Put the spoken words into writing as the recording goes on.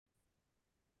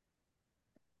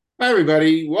Hi,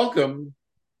 everybody. Welcome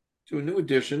to a new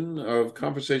edition of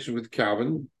Conversation with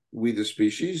Calvin, We the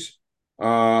Species.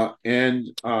 Actually,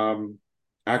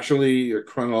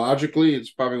 chronologically, it's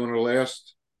probably one of the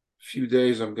last few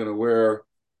days I'm going to wear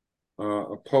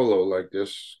a polo like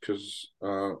this because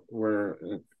we're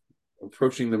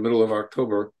approaching the middle of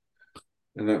October,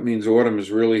 and that means autumn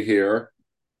is really here,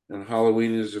 and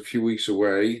Halloween is a few weeks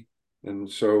away. And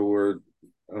so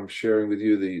I'm sharing with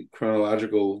you the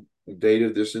chronological date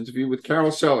of this interview with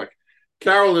Carol SELICK.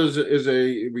 Carol is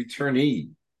a returnee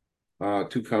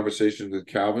to Conversations with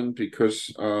Calvin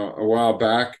because a while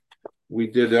back we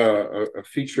did a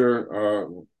feature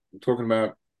talking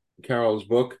about Carol's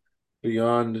book,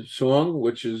 Beyond Song,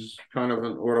 which is kind of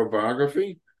an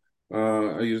autobiography.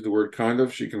 I use the word kind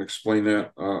of. She can explain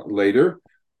that later.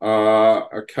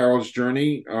 Carol's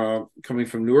journey coming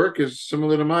from Newark is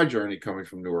similar to my journey coming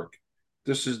from Newark.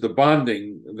 This is the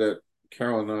bonding that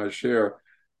Carol and I share.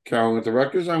 Carol went to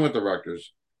Rutgers, I went to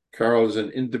Rutgers. Carol is an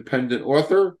independent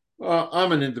author.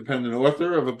 I'm an independent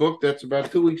author of a book that's about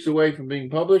 2 weeks away from being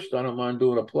published. I don't mind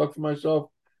doing a plug for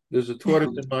myself. There's a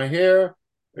tortoise in my hair,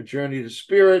 a journey to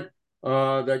spirit,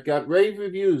 that got rave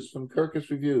reviews from Kirkus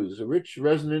Reviews, a rich,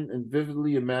 resonant, and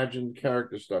vividly imagined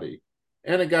character study.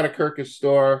 And it got a Kirkus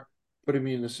star, putting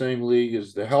me in the same league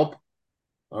as The Help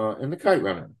and The Kite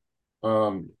Runner.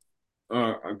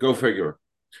 Go figure.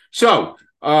 So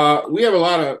we have a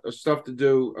lot of stuff to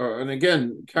do. And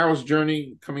again, Carol's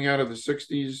journey coming out of the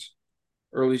 60's,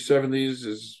 early 70's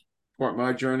is part of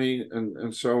my journey.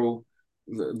 And so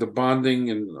the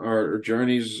bonding and our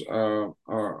journeys are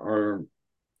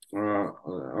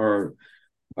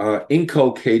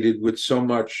inculcated with so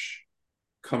much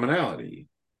commonality.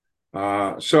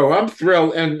 So I'm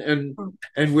thrilled, and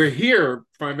we're here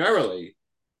primarily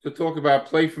to talk about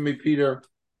Play for Me, Peter.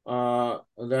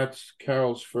 That's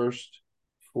Carol's first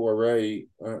foray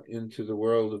into the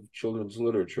world of children's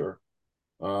literature,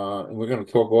 and we're going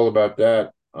to talk all about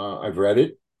that. I've read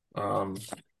it, and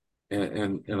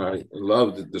I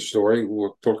loved the story.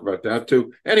 We'll talk about that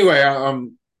too. Anyway,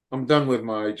 I'm done with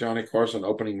my Johnny Carson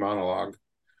opening monologue.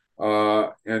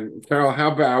 And Carol,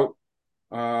 how about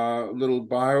a little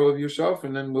bio of yourself,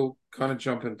 and then we'll kind of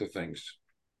jump into things.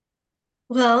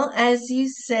 Well, as you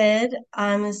said,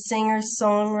 I'm a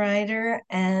singer-songwriter,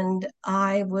 and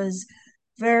I was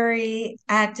very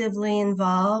actively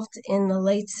involved in the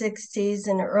late 60s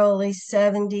and early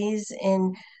 70s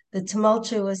in the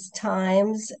tumultuous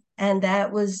times. And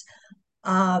that was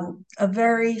a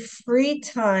very free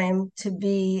time to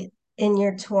be in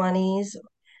your 20s.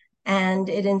 And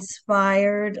it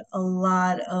inspired a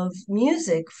lot of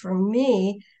music for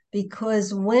me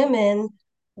because women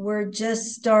were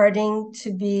just starting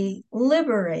to be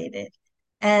liberated.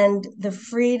 And the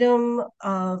freedom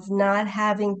of not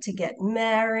having to get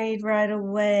married right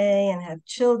away and have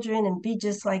children and be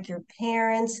just like your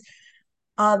parents,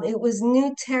 it was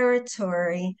new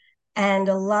territory. And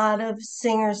a lot of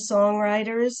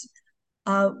singer-songwriters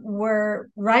were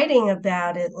writing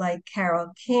about it, like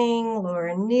Carole King,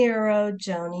 Laura Nyro,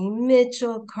 Joni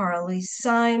Mitchell, Carly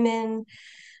Simon.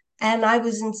 And I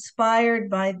was inspired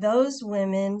by those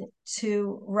women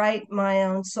to write my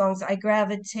own songs. I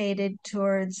gravitated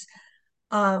towards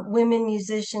women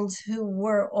musicians who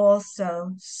were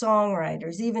also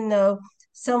songwriters, even though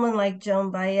someone like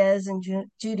Joan Baez and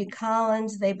Judy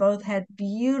Collins, they both had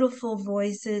beautiful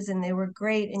voices and they were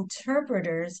great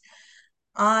interpreters.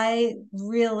 I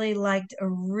really liked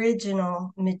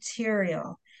original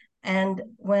material. And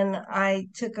when I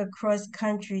took a cross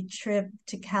country trip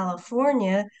to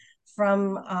California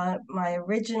from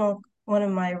one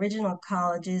of my original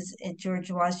colleges at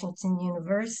George Washington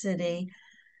University,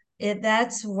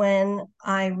 that's when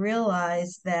I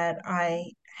realized that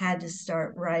I had to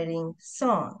start writing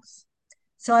songs.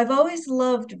 So I've always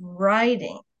loved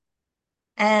writing.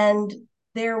 And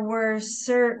there were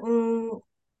certain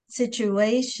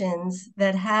situations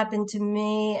that happened to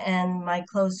me and my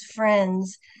close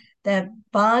friends that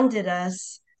bonded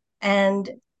us. And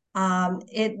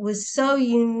it was so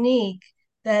unique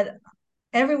that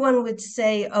everyone would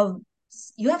say, "Oh,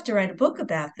 you have to write a book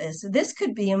about this. This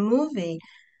could be a movie."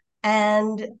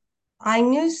 And I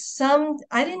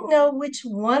didn't know which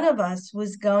one of us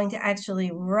was going to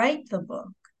actually write the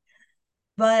book.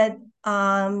 But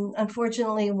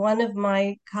unfortunately, one of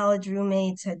my college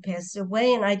roommates had passed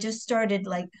away, and I just started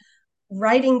like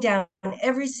writing down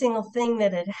every single thing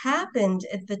that had happened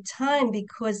at the time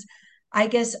because I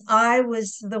guess I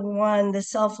was the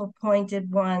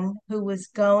self-appointed one who was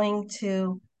going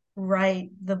to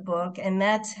write the book, and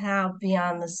that's how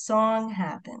Beyond the Song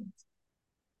happened.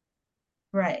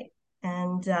 Right.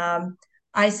 And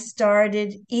I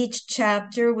started each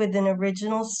chapter with an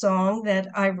original song that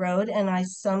I wrote, and I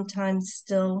sometimes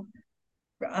still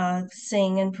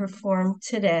sing and perform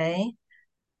today.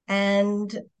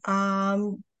 And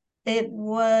it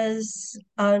was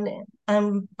an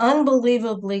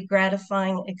unbelievably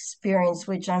gratifying experience,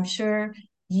 which I'm sure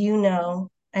you know,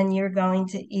 and you're going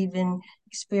to even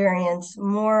experience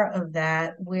more of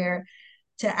that, where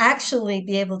to actually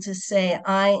be able to say,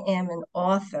 I am an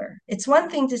author. It's one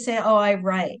thing to say, oh, I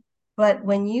write, but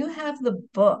when you have the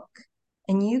book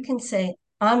and you can say,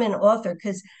 I'm an author,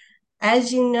 because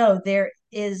as you know, there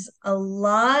is a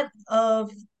lot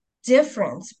of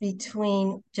difference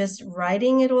between just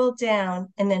writing it all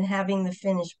down and then having the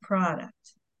finished product.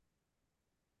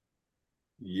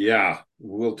 Yeah,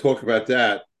 we'll talk about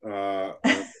that.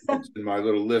 It's in my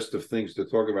little list of things to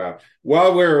talk about.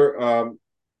 While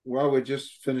we're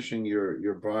just finishing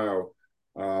your bio,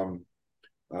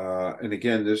 and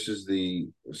again, this is the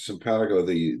simpatico,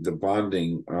 the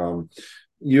bonding.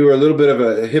 You were a little bit of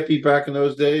a hippie back in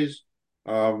those days.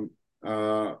 Um,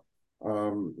 uh,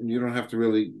 you don't have to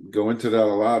really go into that a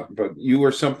lot, but you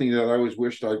were something that I always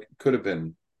wished I could have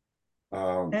been.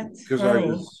 That's Because I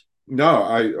funny. was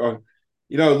no,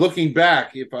 looking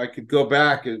back, if I could go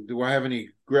back, do I have any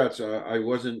regrets? I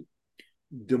wasn't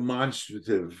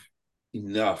demonstrative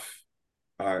enough.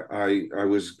 I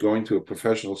was going to a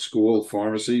professional school,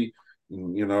 pharmacy.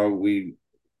 We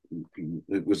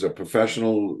it was a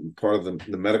professional part of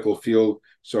the medical field,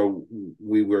 so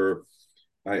we were.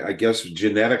 I guess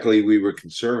genetically we were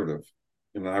conservative,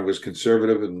 and I was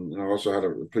conservative, and I also had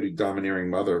a pretty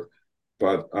domineering mother.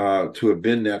 But to have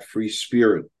been that free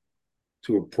spirit,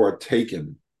 to have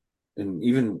partaken, and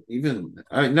even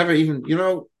I never even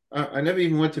I never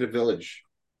even went to the village.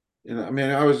 I mean,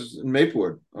 I was in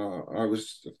Maplewood. I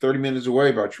was 30 minutes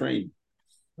away by train.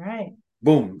 Right.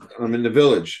 Boom, I'm in the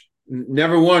village.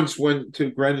 Never once went to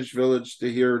Greenwich Village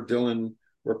to hear Dylan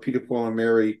or Peter, Paul, and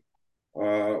Mary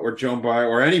or Joan Baez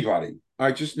or anybody.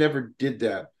 I just never did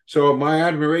that. So my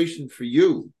admiration for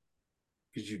you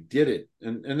because you did it,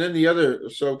 and then the other.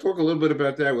 So talk a little bit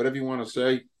about that, whatever you want to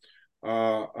say.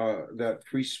 That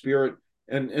free spirit,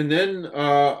 and then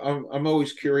I'm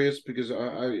always curious because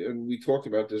and we talked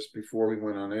about this before we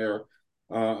went on air.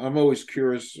 I'm always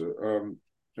curious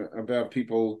about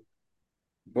people,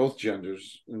 both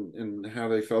genders, and how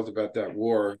they felt about that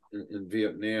war in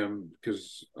Vietnam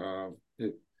because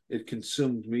it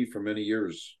consumed me for many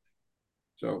years.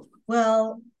 So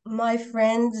Well, my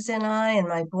friends and I and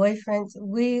my boyfriends,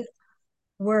 we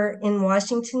were in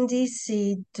Washington,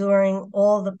 D.C. during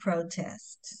all the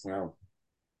protests. wow,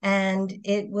 And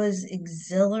it was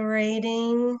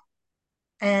exhilarating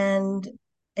and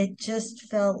it just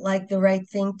felt like the right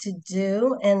thing to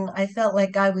do. And I felt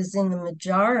like I was in the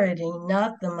majority,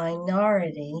 not the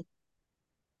minority.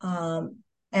 Um,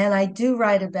 and I do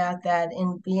write about that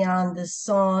in Beyond the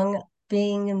Song,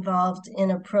 being involved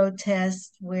in a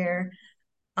protest where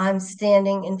I'm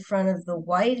standing in front of the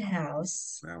White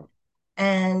House wow.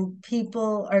 and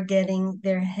people are getting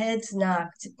their heads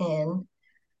knocked in.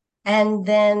 And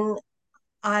then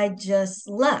I just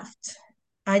left.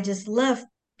 I just left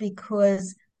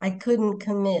because I couldn't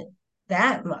commit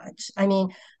that much. I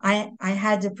mean, I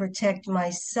had to protect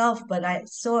myself, but I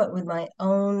saw it with my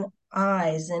own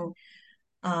eyes. And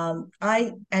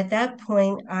I at that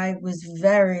point I was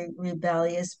very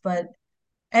rebellious, but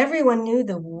everyone knew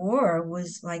the war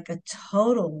was like a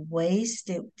total waste.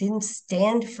 It didn't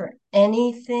stand for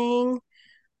anything.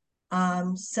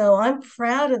 So I'm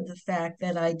proud of the fact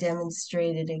that I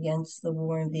demonstrated against the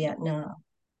war in Vietnam.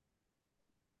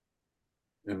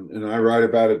 And I write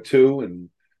about it too. And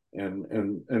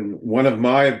one of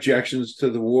my objections to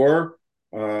the war,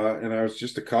 and I was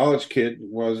just a college kid,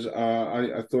 was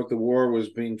I thought the war was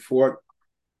being fought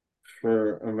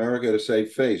for America to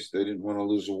save face. They didn't want to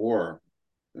lose a war,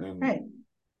 and Right.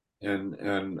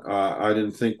 I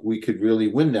didn't think we could really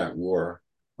win that war,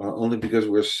 only because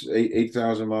we're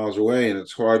 8,000 miles away, and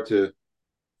it's hard to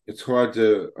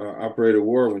operate a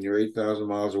war when you're 8,000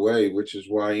 miles away, which is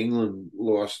why England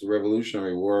lost the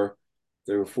Revolutionary War.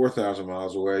 They were 4,000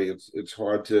 miles away. It's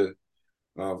hard to.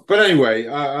 But anyway,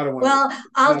 I don't want to. Well,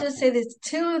 I'll just say this.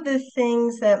 Two of the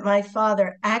things that my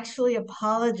father actually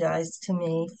apologized to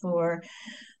me for,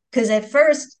 because at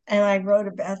first, and I wrote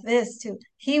about this too,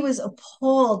 he was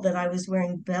appalled that I was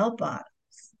wearing bell bottoms,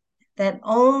 that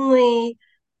only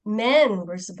men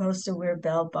were supposed to wear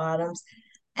bell bottoms.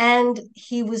 And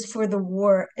he was for the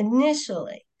war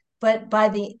initially. But by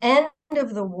the end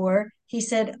of the war, he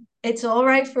said it's all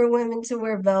right for women to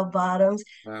wear bell bottoms.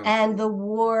 Wow. And the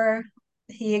war,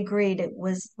 he agreed it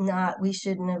was not, we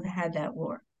shouldn't have had that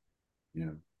war.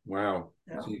 Yeah. Wow.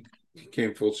 So. He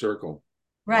came full circle.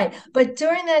 Wow. Right. But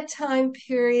during that time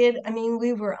period, I mean,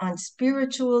 we were on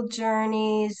spiritual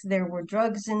journeys, there were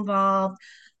drugs involved.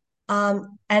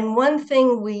 And one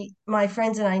thing my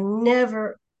friends and I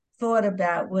never thought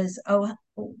about was, oh,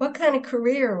 what kind of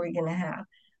career are we going to have?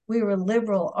 We were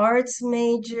liberal arts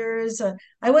majors.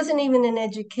 I wasn't even an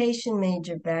education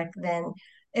major back then.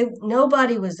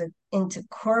 Nobody was into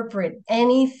corporate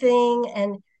anything.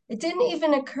 And it didn't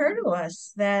even occur to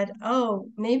us that, oh,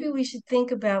 maybe we should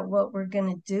think about what we're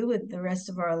going to do with the rest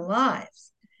of our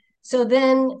lives. So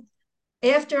then,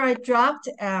 after I dropped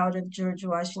out of George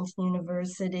Washington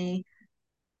University,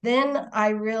 then I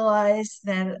realized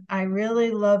that I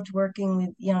really loved working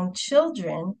with young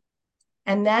children.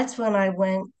 And that's when I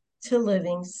went to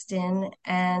Livingston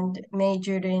and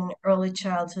majored in early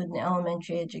childhood and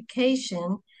elementary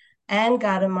education and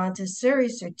got a Montessori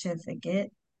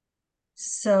certificate.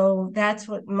 So that's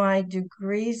what my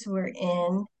degrees were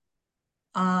in.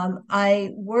 I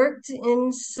worked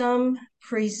in some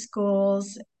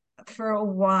preschools for a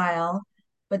while,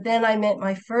 but then I met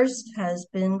my first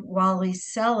husband, Wally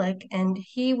SELICK, and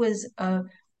he was an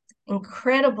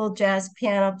incredible jazz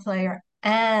piano player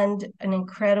and an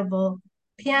incredible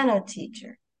piano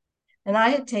teacher. And I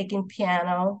had taken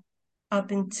piano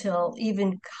up until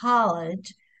even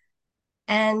college,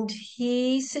 and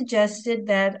he suggested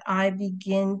that I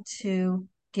begin to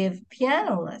give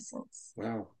piano lessons.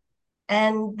 Wow.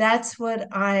 And that's what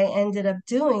I ended up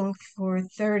doing for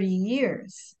 30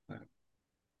 years.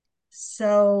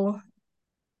 So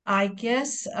I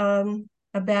guess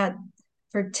about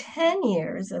for 10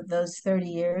 years of those 30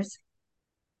 years,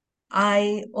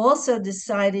 I also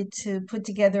decided to put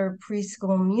together a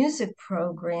preschool music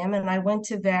program, and I went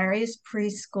to various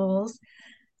preschools,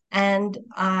 and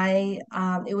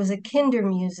it was a kinder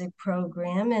music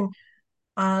program, and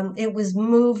it was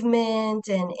movement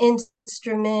and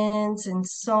instruments and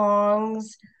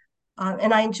songs.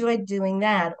 And I enjoyed doing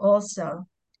that also.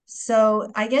 So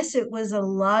I guess it was a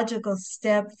logical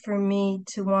step for me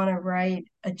to want to write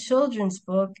a children's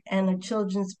book, and a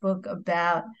children's book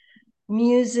about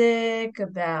music,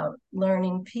 about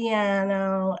learning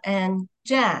piano and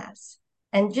jazz,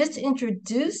 and just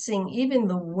introducing even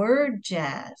the word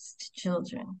jazz to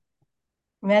children.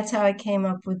 And that's how I came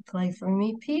up with Play For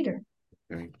Me, Peter.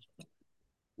 Okay.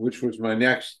 Which was my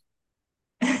next,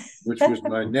 which was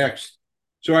my next.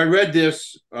 So I read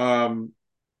this, and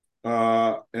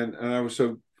I was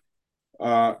so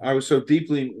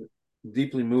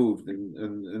deeply moved,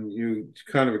 and you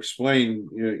kind of explained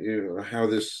how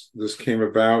this came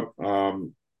about.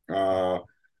 Um,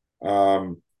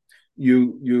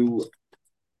 you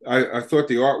I thought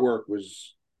the artwork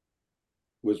was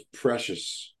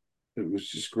precious. It was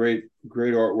just great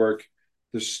artwork.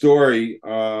 The story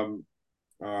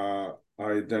I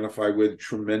identify with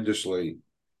tremendously.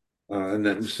 And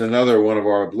that's another one of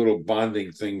our little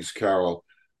bonding things, Carol.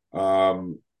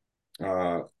 Um,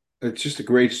 uh, it's just a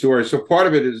great story. So part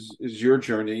of it is your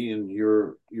journey and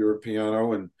your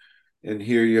piano, and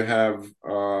here you have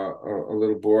a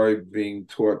little boy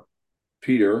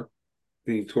Peter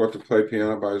being taught to play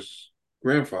piano by his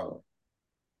grandfather.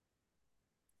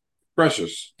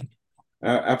 Precious,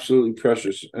 absolutely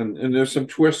precious, and there's some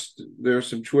twists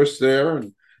there,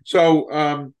 and so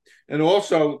and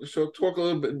also so talk a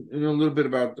little bit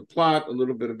about the plot, a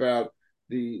little bit about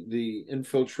the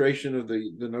infiltration of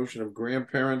the notion of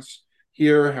grandparents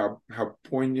here, how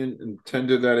poignant and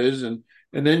tender that is, and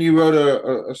then you wrote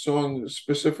a song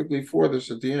specifically for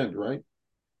this at the end, right?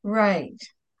 Right.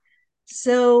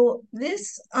 So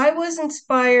I was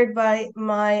inspired by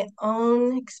my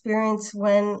own experience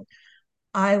when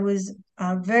I was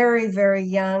very, very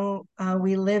young.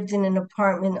 We lived in an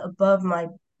apartment above my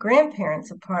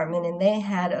grandparents' apartment, and they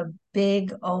had a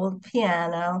big old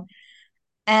piano.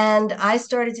 And I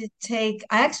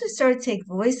actually started to take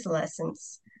voice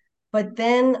lessons. But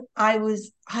then I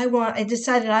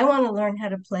decided I want to learn how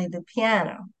to play the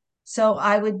piano. So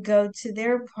I would go to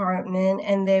their apartment,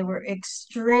 and they were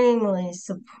extremely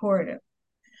supportive.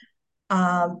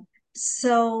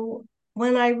 So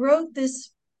when I wrote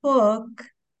this book,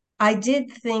 I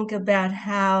did think about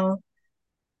how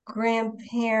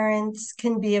grandparents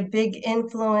can be a big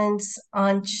influence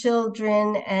on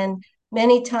children, and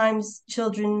many times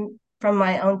children from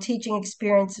my own teaching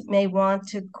experience may want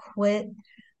to quit,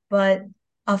 but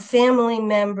a family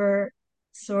member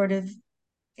sort of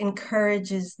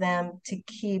encourages them to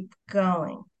keep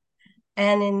going.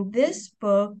 And in this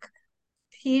book,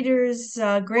 Peter's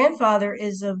grandfather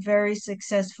is a very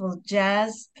successful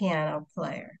jazz piano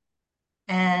player,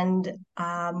 and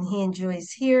he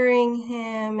enjoys hearing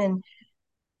him. And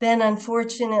then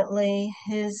unfortunately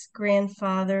his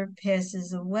grandfather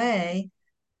passes away,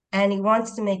 and he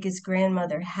wants to make his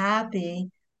grandmother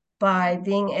happy by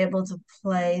being able to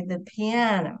play the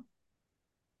piano.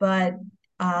 But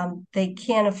they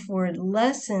can't afford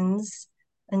lessons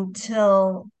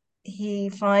until he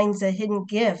finds a hidden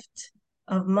gift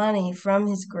of money from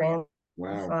his Wow.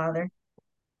 grandfather,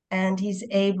 and his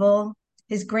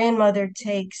grandmother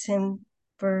takes him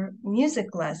for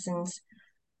music lessons.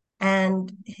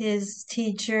 And his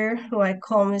teacher, who I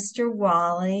call Mr.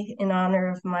 Wally in honor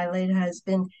of my late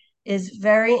husband, is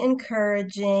very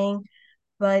encouraging,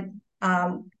 but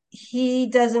he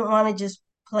doesn't want to just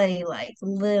play like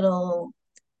little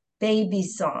baby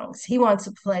songs. He wants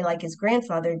to play like his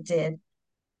grandfather did.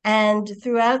 And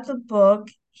throughout the book,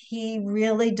 he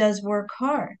really does work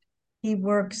hard. He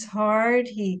works hard,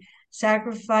 he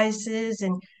sacrifices,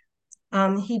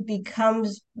 and he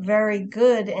becomes very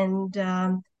good. And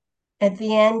at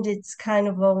the end, it's kind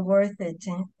of all worth it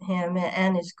to him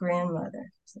and his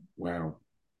grandmother. Wow.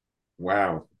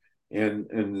 Wow. And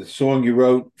the song you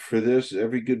wrote for this,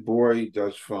 Every Good Boy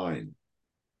Does Fine.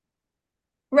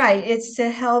 Right, it's to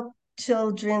help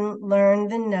children learn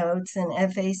the notes, and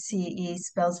FACE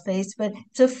spells face, but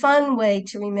it's a fun way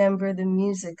to remember the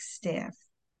music staff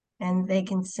and they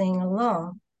can sing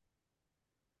along.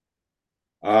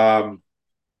 Um,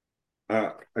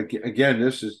 again,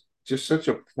 this is just such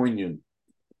a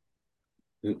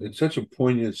it's such a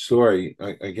poignant story.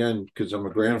 Again, because I'm a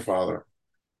grandfather,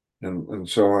 and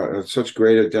so it's such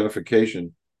great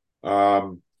identification.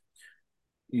 Um,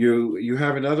 you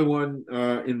have another one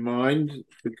in mind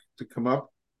to come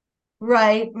up?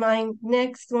 Right, my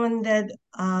next one that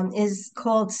is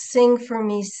called Sing for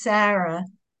Me, Sarah.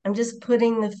 I'm just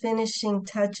putting the finishing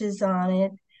touches on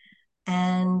it,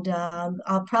 and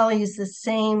I'll probably use the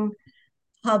same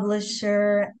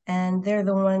publisher, and they're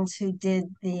the ones who did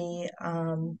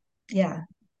yeah,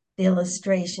 the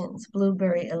illustrations,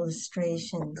 Blueberry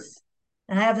Illustrations.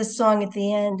 And I have a song at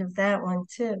the end of that one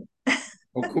too.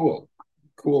 Oh, cool,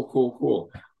 cool, cool,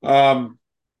 cool. Um,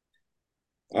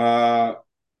 uh,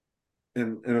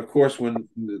 and of course, when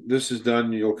this is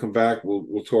done, you'll come back.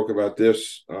 We'll talk about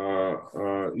this,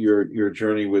 your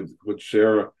journey with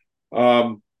Sarah.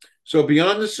 So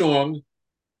beyond the song,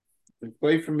 and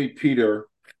Play for Me, Peter.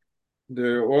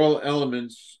 They're all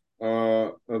elements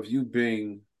of you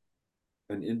being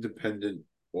an independent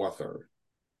author,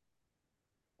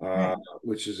 uh, Right,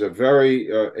 which is a very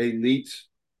elite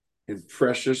and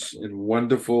precious and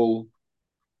wonderful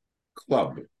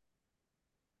club,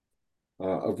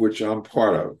 of which I'm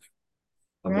part of.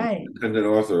 I'm an right. independent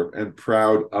author and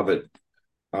proud of it.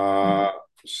 Uh,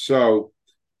 so,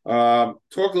 talk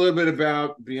a little bit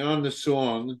about beyond the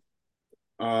song,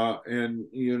 and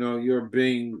you're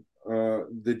being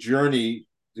the journey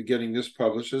to getting this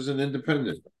published as an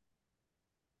independent.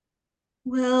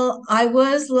 Well, I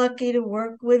was lucky to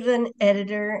work with an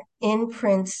editor in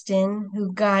Princeton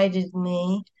who guided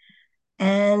me.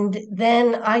 And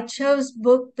then I chose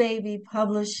Book Baby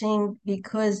Publishing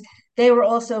because they were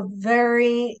also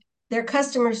their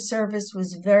customer service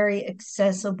was very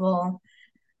accessible.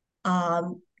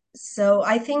 Um, so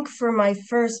I think for my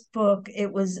first book,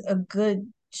 it was a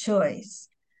good choice.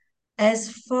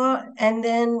 And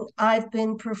then I've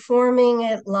been performing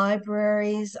at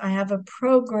libraries. I have a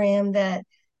program that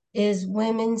is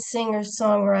women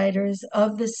singer-songwriters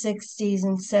of the 60s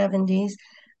and 70s,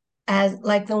 as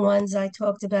like the ones I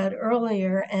talked about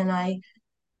earlier. And I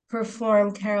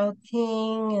perform Carole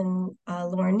King and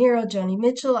Laura Nyro, Joni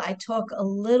Mitchell. I talk a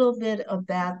little bit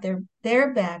about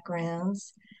their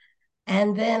backgrounds.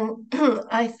 And then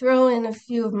I throw in a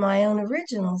few of my own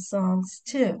original songs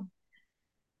too.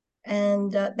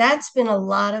 And that's been a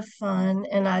lot of fun.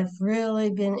 And I've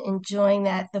really been enjoying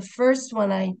that. The first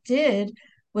one I did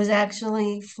was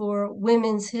actually for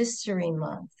Women's History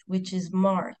Month, which is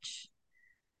March.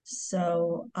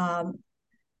 So,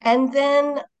 and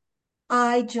then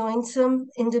I joined some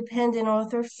independent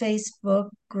author Facebook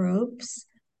groups.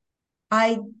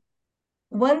 I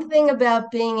One thing about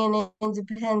being an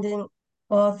independent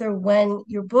author, when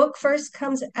your book first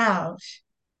comes out,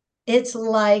 it's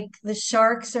like the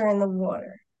sharks are in the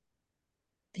water.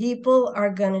 People are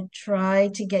going to try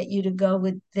to get you to go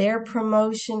with their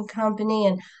promotion company.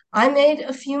 And I made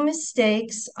a few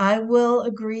mistakes. I will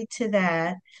agree to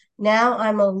that. Now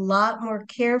I'm a lot more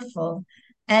careful.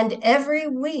 And every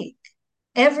week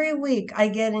I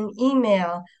get an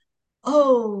email,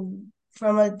 oh,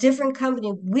 from a different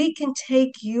company. We can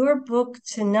take your book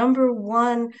to number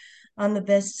one on the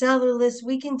bestseller list.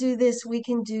 We can do this, we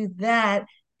can do that.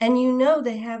 And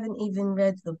they haven't even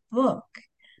read the book.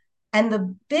 And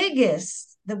the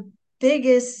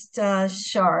biggest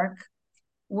shark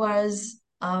was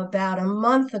about a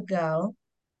month ago.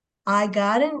 I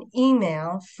got an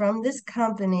email from this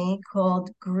company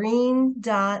called Green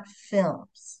Dot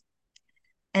Films,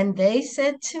 and they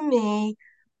said to me,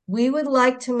 "We would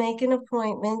like to make an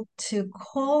appointment to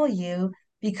call you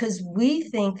because we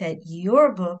think that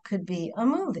your book could be a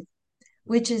movie,"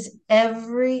 which is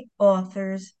every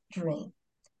author's dream.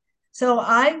 So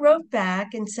I wrote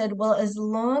back and said, "Well, as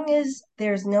long as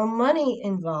there's no money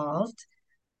involved,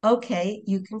 okay,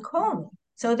 you can call me."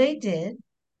 So they did.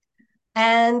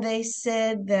 And they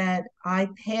said that I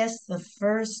passed the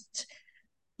first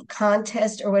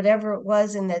contest or whatever it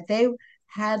was, and that they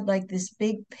had like this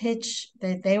big pitch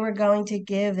that they were going to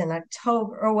give in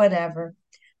October or whatever.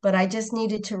 But I just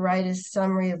needed to write a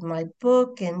summary of my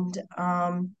book. And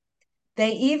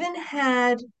they even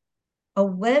had a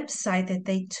website that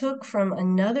they took from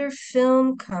another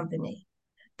film company.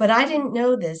 But I didn't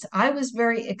know this. I was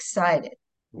very excited.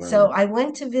 So Wow. I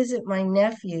went to visit my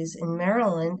nephews in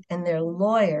Maryland and their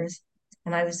lawyers,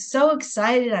 and I was so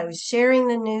excited. I was sharing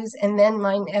the news, and then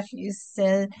my nephew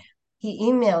said, he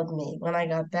emailed me when I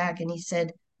got back, and he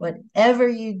said, "Whatever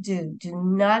you do, do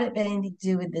not have anything to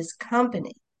do with this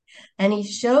company." And he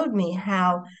showed me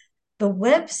how the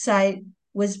website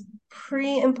was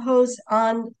pre-imposed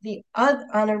on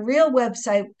on a real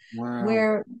website Wow.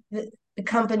 where the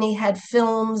company had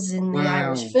films in the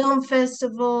Irish Wow. Film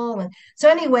Festival. And so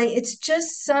anyway,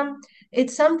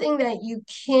 it's something that you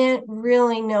can't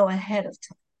really know ahead of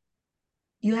time.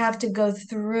 You have to go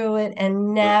through it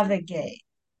and navigate.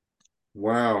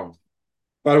 Wow.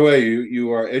 By the way,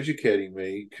 you are educating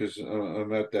me because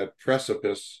I'm at that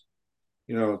precipice.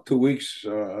 2 weeks,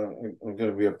 I'm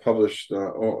going to be a published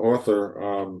author,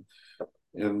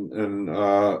 and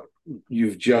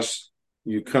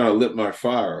you kind of lit my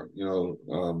fire.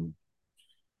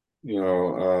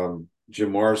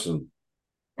 Jim Morrison,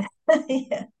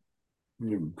 Yeah.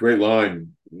 great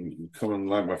line. You come and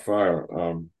light my fire.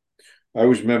 I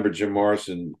always remember Jim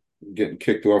Morrison getting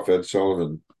kicked off Ed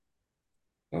Sullivan.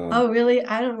 Um, Oh, really?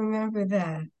 I don't remember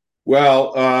that.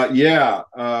 Well, yeah,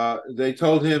 they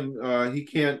told him he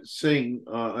can't sing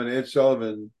on Ed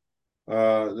Sullivan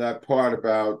that part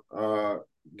about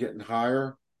getting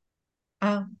higher,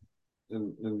 Oh,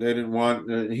 and they didn't want.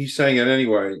 He sang it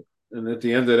anyway, and at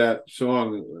the end of that song,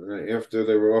 after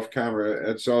they were off camera,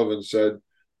 Ed Sullivan said,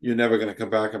 "You're never going to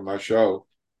come back on my show."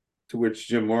 To which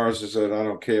Jim Morrison said, "I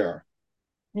don't care."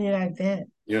 yeah, I bet.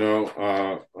 You know,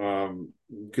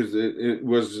 because it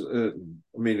was,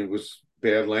 I mean, it was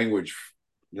bad language,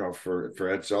 for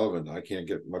Ed Sullivan. I can't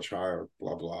get much higher,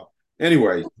 blah blah.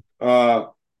 Anyway,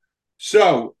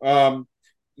 so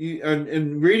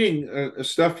and reading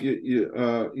stuff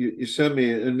you sent me,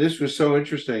 and this was so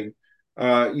interesting.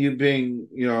 You being,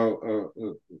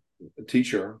 a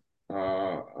teacher,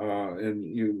 and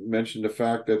you mentioned the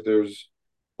fact that there's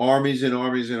armies and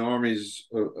armies and armies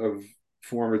of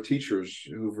former teachers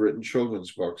who've written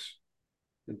children's books,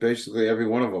 and basically every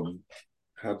one of them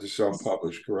had to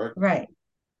self-publish, correct? Right.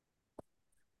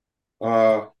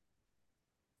 Uh,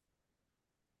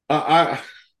 I,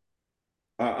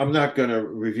 I'm not going to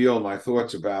reveal my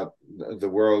thoughts about the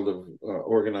world of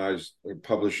organized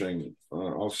publishing.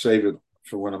 I'll save it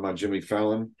for when I'm on Jimmy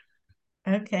Fallon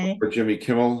Okay. or Jimmy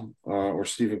Kimmel or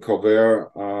Stephen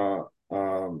Colbert. Uh,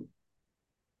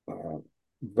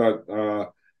 but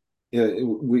yeah,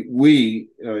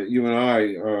 you and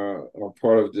I are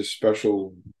part of this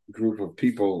special group of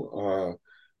people,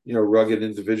 rugged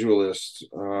individualists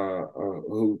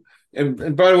who,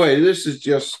 and by the way, this is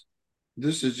just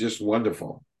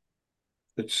wonderful.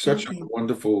 It's such a Thank you.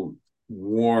 wonderful,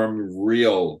 warm,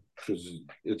 real, because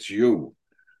it's you,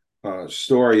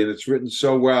 story, and it's written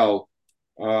so well.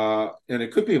 And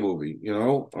it could be a movie,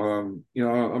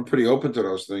 I'm pretty open to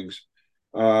those things.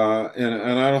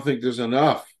 And I don't think there's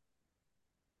enough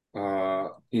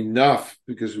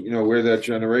because we're that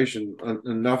generation,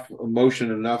 enough emotion,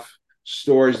 enough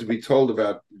stories to be told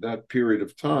about that period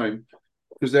of time,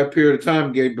 because that period of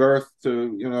time gave birth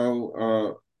to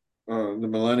the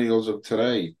millennials of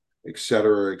today, et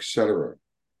cetera, et cetera.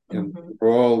 And Mhm. we're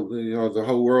all, the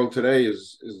whole world today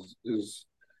is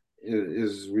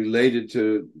related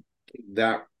to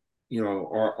that,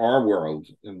 our world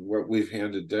and what we've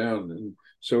handed down. And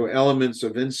so elements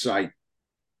of insight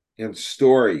and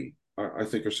story, I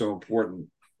think, are so important.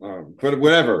 But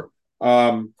whatever.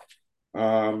 Um,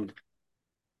 um,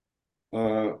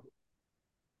 uh,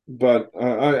 but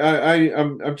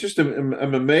I'm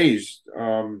amazed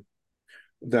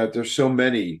that there's so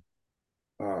many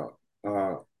uh,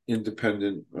 uh,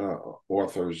 independent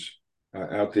authors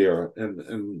out there,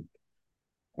 and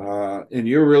and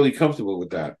you're really comfortable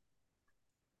with that.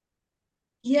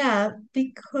 Yeah,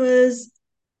 because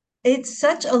it's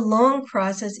such a long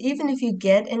process. Even if you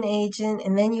get an agent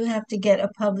and then you have to get a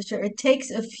publisher, it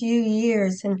takes a few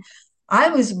years. And I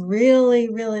was really,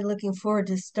 really looking forward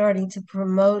to starting to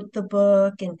promote the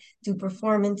book and do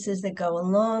performances that go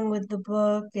along with the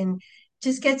book and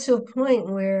just get to a point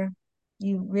where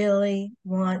you really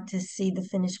want to see the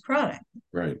finished product.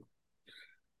 Right.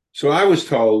 So I was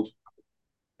told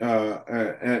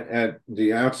at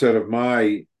the outset of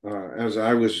my, as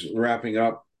I was wrapping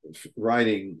up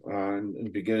writing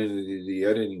and beginning the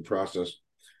editing process,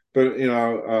 but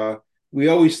we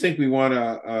always think we want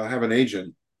to have an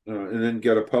agent and then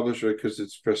get a publisher because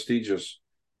it's prestigious.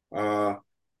 Uh,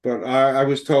 but I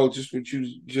was told just what you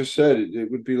just said.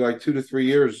 It would be like 2 to 3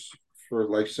 years for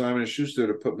like Simon and Schuster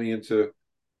to put me into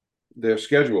their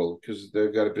schedule because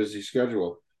they've got a busy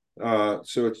schedule.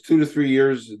 So it's 2 to 3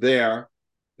 years there,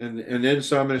 and then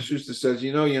Simon and Schuster says,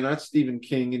 you're not Stephen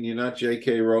King and you're not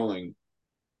J.K. Rowling,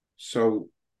 so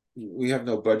we have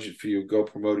no budget for you. Go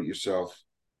promote it yourself.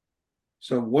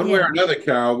 So one way or Yeah, another,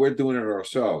 Carol, we're doing it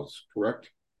ourselves,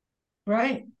 correct?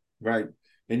 right. Right.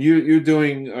 And so you're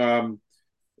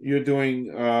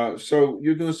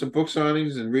doing some book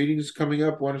signings and readings coming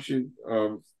up. Why don't you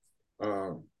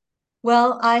uh,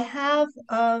 Well, I have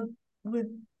with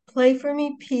Play for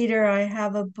Me, Peter, I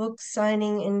have a book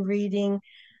signing and reading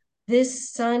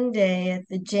this Sunday at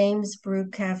the James Brew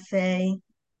Cafe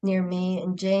near me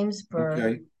in Jamesburg.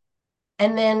 okay.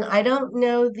 And then I don't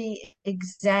know the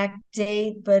exact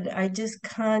date, but I just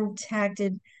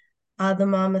contacted the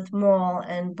Monmouth Mall,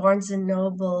 and Barnes and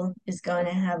Noble is going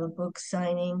to have a book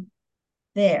signing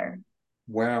there.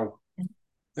 Wow. So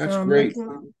That's I'm great.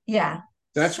 looking, yeah.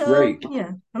 That's So great.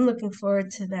 yeah, I'm looking forward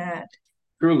to that.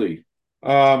 Truly.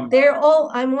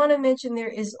 I want to mention there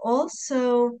is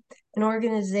also an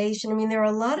organization. I mean, there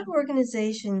are a lot of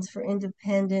organizations for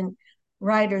independent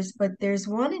writers, but there's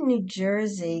one in New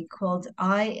Jersey called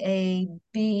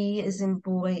IAB, as in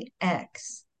boy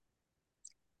X.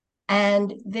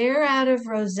 And they're out of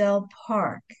Roselle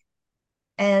Park.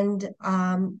 And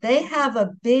they have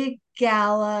a big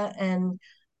gala and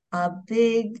a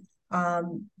big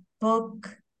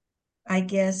book, I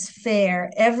guess, fair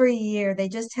every year. They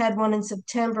just had one in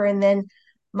September, and then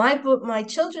my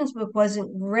children's book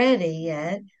wasn't ready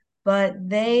yet, but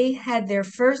they had their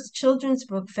first children's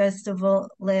book festival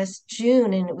last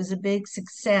June, and it was a big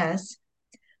success.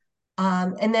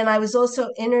 And then I was also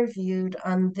interviewed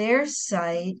on their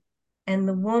site, and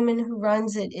the woman who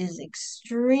runs it is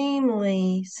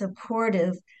extremely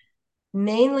supportive,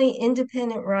 mainly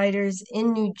independent writers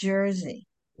in New Jersey.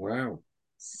 Wow.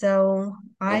 So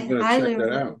I'm I going to check highly,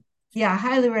 that out. yeah, I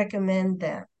highly recommend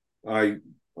them. I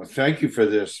thank you for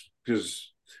this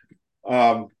because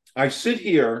I sit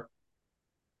here.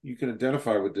 You can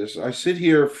identify with this. I sit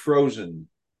here frozen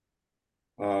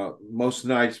most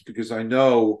nights because I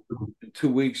know in 2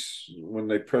 weeks when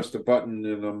they press the button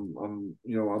and I'm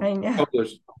I know.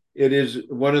 published. It is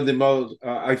one of the most.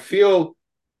 I feel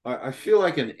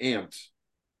like an ant,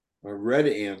 a red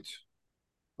ant,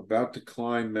 about to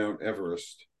climb Mount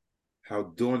Everest. How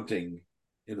daunting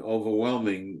and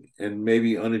overwhelming and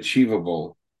maybe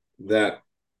unachievable that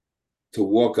to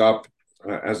walk up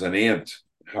as an ant,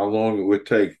 how long it would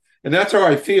take. And that's how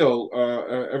I feel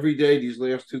every day these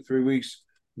last 2, 3 weeks,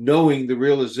 knowing the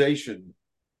realization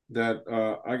that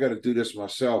I got to do this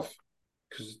myself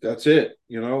because that's it,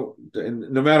 And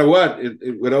no matter what,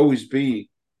 it would always be.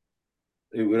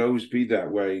 It would always be that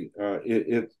way.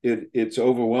 It's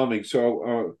overwhelming.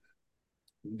 So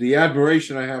the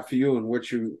admiration I have for you and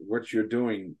what you're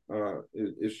doing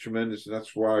is tremendous, and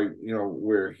that's why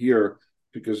we're here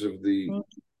because of the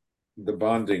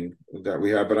bonding that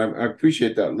we have. But I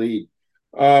appreciate that lead.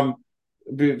 Um,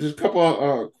 there's a couple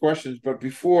of questions, but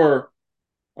before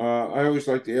I always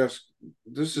like to ask.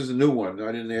 This is a new one.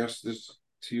 I didn't ask this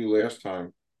to you last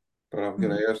time, but I'm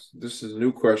going Mhm. to ask. This is a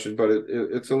new question, but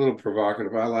it's a little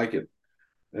provocative. I like it,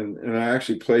 and I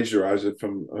actually plagiarize it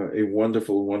from a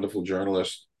wonderful, wonderful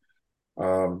journalist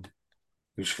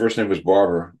whose first name was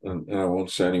Barbara, and I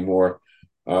won't say anymore.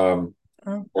 Um,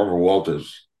 Oh, Barbara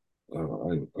Walters.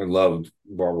 I loved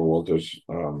Barbara Walters.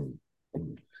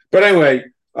 But anyway,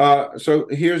 so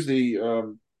here's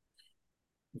the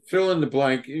fill in the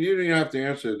blank. You don't even have to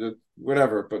answer that,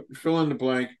 whatever, but fill in the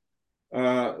blank.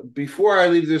 Before I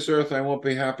leave this earth, I won't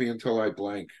be happy until I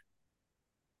blank.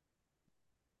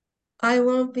 I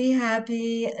won't be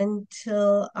happy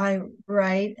until I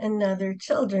write another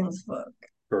children's book.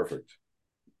 Perfect.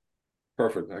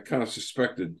 Perfect. I kind of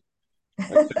suspected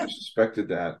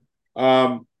that.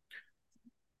 Um,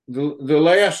 the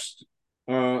last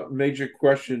major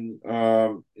question.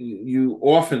 You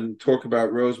often talk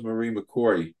about Rose Marie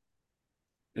McCoy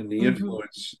and the Mhm.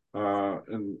 influence.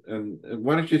 And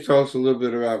why don't you tell us a little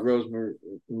bit about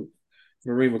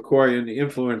Marie McCoy and the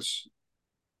influence?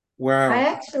 I Wow,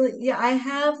 actually, yeah, I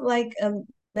have like a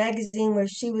magazine where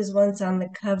she was once on the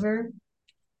cover.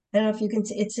 I don't know if you can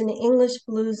see, it's an English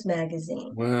blues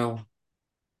magazine, wow,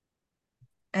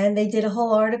 and they did a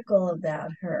whole article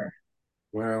about her.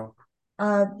 wow,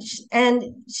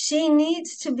 And she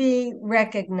needs to be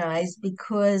recognized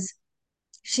because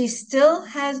she's a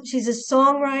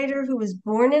songwriter who was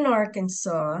born in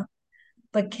Arkansas,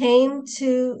 but came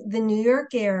to the New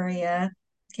York area,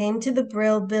 came to the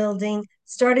Brill Building,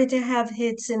 started to have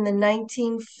hits in the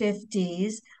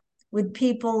 1950s with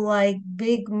people like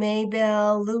Big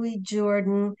Maybelle, Louis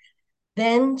Jordan.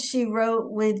 Then she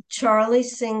wrote with Charlie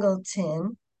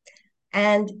Singleton,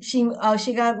 and she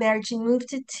got married. She moved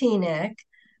to Teaneck,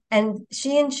 and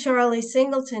she and Charlie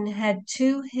Singleton had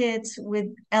two hits with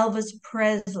Elvis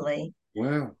Presley.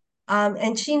 wow,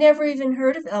 And she never even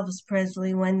heard of Elvis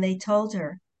Presley when they told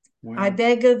her. I wow,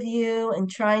 beg of you and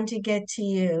trying to get to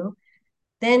you.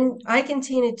 Then Ike and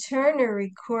Tina Turner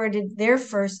recorded their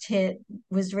first hit,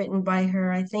 was written by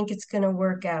her. I think it's going to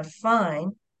work out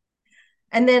fine.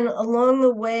 And then along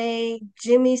the way,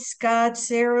 Jimmy Scott,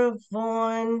 Sarah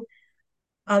Vaughan,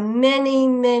 many,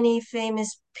 many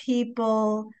famous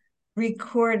people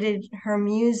recorded her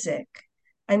music.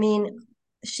 I mean,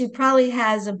 she probably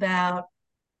has about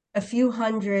a few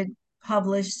hundred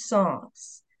published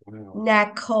songs. wow,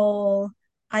 Nat Cole.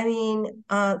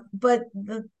 But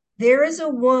there is a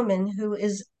woman who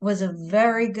is was a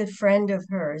very good friend of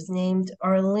hers named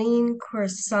Arlene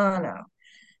Corsano.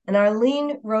 And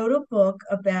Arlene wrote a book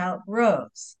about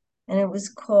Rose, and it was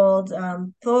called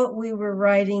Thought We Were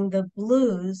Writing the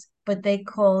Blues, but they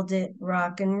called it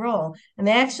rock and roll. And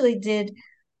they actually did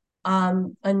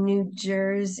a New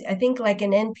Jersey, I think like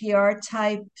an NPR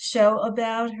type show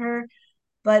about her.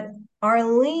 But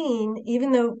Arlene,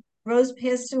 even though Rose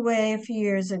passed away a few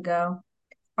years ago,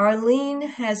 Arlene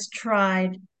has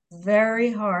tried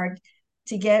very hard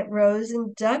to get Rose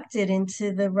inducted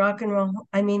into the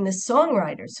the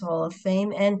Songwriters Hall of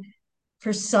Fame. And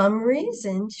for some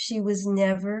reason, she was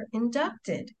never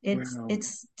inducted. wow,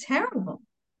 It's terrible.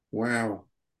 wow.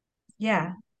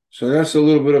 Yeah. So that's a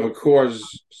little bit of a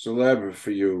cause celebre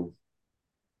for you.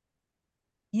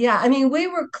 Yeah. I mean, we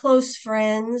were close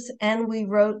friends and we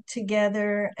wrote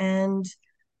together, and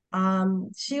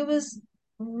she was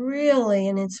really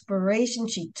an inspiration.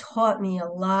 She taught me a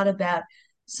lot about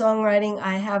songwriting.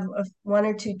 I have one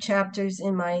or two chapters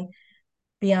in my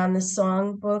Beyond the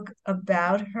Song book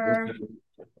about her.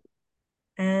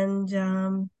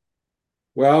 And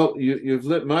Well, you've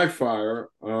lit my fire.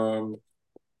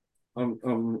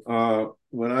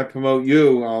 When I promote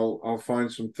you, I'll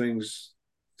find some things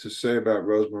to say about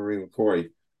Rosemary McCoy,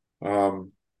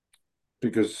 um,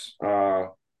 because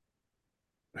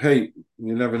hey,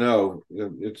 you never know.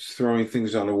 It's throwing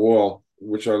things on the wall,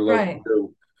 which I love to right.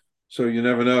 do. So you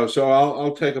never know. So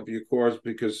I'll take up your cause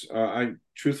because I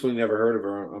truthfully never heard of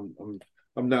her.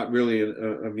 I'm not really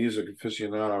a music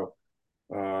aficionado.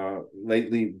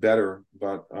 Lately, better,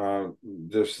 but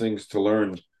there's things to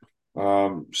learn.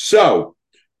 So.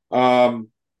 Um,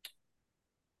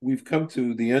 we've come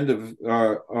to the end of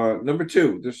number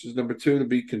two. This is number two to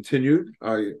be continued.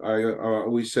 I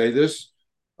always say this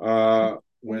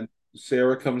when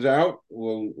Sarah comes out.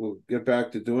 We'll get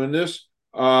back to doing this.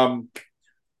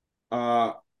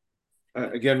 Uh,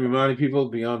 again, reminding people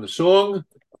beyond the song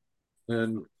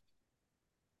and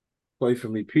play for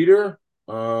me, Peter.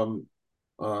 Um,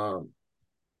 uh,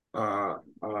 uh,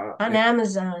 On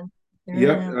Amazon. They're on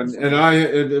Yep, and Amazon.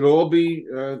 it'll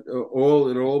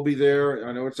all be there.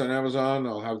 I know it's on Amazon.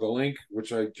 I'll have the link,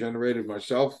 which I generated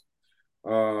myself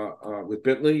with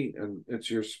Bitly, and it's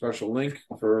your special link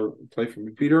for Play for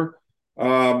Me, Peter.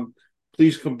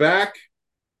 Please come back.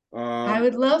 I Um,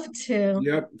 would love to.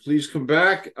 yep, please come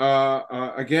back.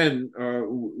 Again,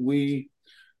 we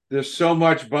there's so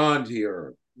much bond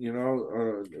here. You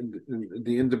know,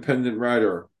 the independent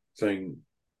writer thing,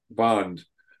 bond.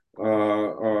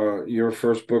 Your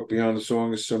first book, Beyond the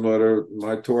Song, is similar to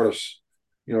My Tortoise.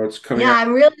 You know, it's coming Yeah, out.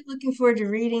 I'm really looking forward to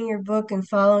reading your book and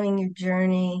following your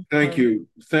journey Thank of you,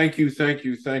 thank you, thank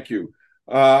you, thank you.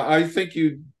 I think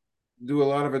you do a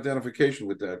lot of identification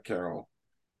with that, Carol.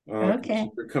 'Cause okay.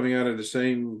 we're coming out of the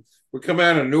same. We're coming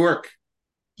out of Newark.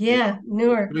 You Yeah, know, we're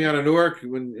Newark. coming out of Newark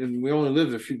when, and we only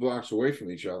lived a few blocks away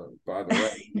from each other. By the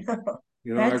way,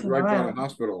 you know, I That's was right by the wild.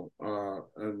 hospital,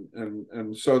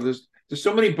 and so there's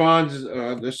so many bonds.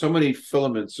 There's so many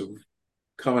filaments of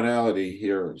commonality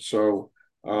here. So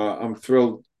I'm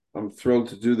thrilled. I'm thrilled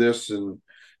to do this, and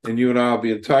you and I will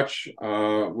be in touch.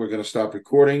 We're going to stop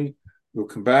recording. We'll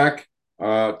come back.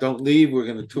 Don't leave. We're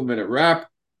going to 2 minute wrap.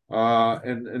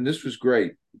 And this was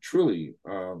great. Truly,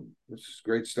 this is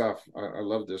great stuff. I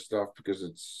love this stuff because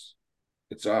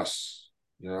it's us.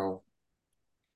 You know,